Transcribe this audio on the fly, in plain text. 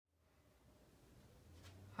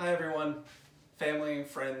Hi everyone, family,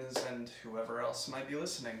 friends, and whoever else might be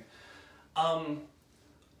listening.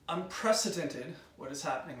 Unprecedented what is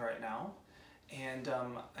happening right now, and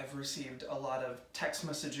I've received a lot of text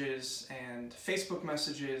messages and Facebook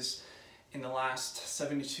messages in the last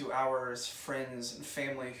 72 hours, friends and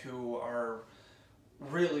family who are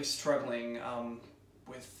really struggling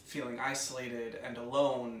with feeling isolated and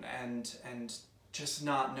alone and just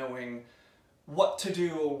not knowing what to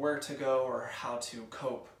do or where to go or how to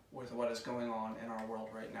cope with what is going on in our world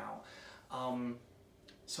right now.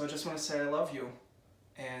 So I just want to say I love you,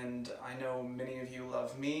 and I know many of you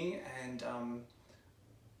love me, and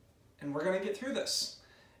we're gonna get through this.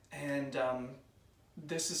 And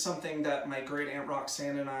this is something that my great aunt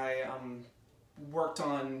Roxanne and I worked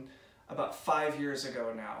on about 5 years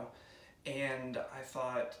ago now, and I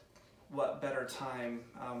thought, what better time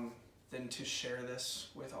than to share this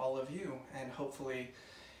with all of you, and hopefully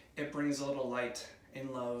it brings a little light and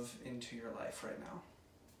love into your life right now.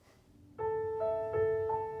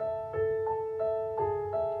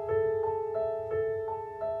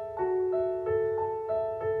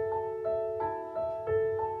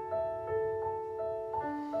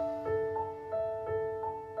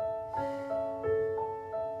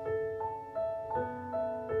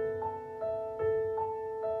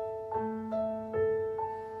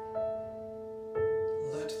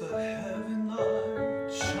 Let the heaven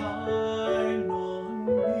light shine on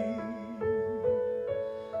me.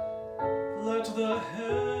 Let the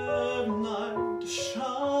heaven light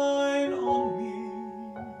shine on me.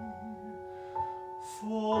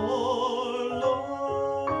 For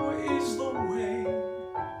low is the way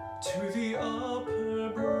to the upper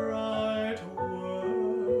bright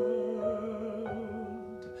world.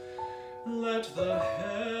 Let the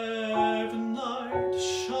heaven light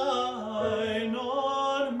shine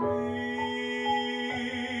on me.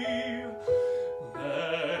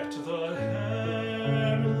 Let the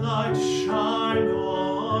heaven light shine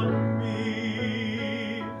on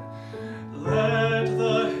me. Let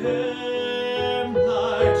the heaven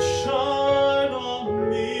light shine on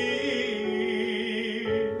me.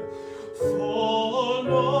 For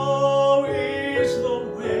low is the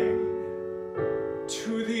way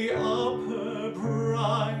to the upper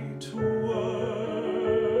bright world.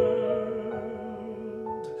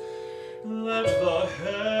 Let the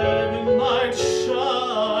heaven light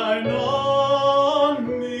shine on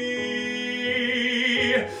me.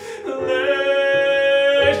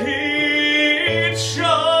 Let it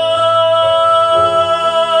shine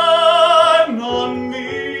on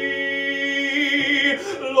me.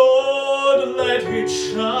 Lord, let it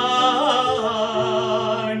shine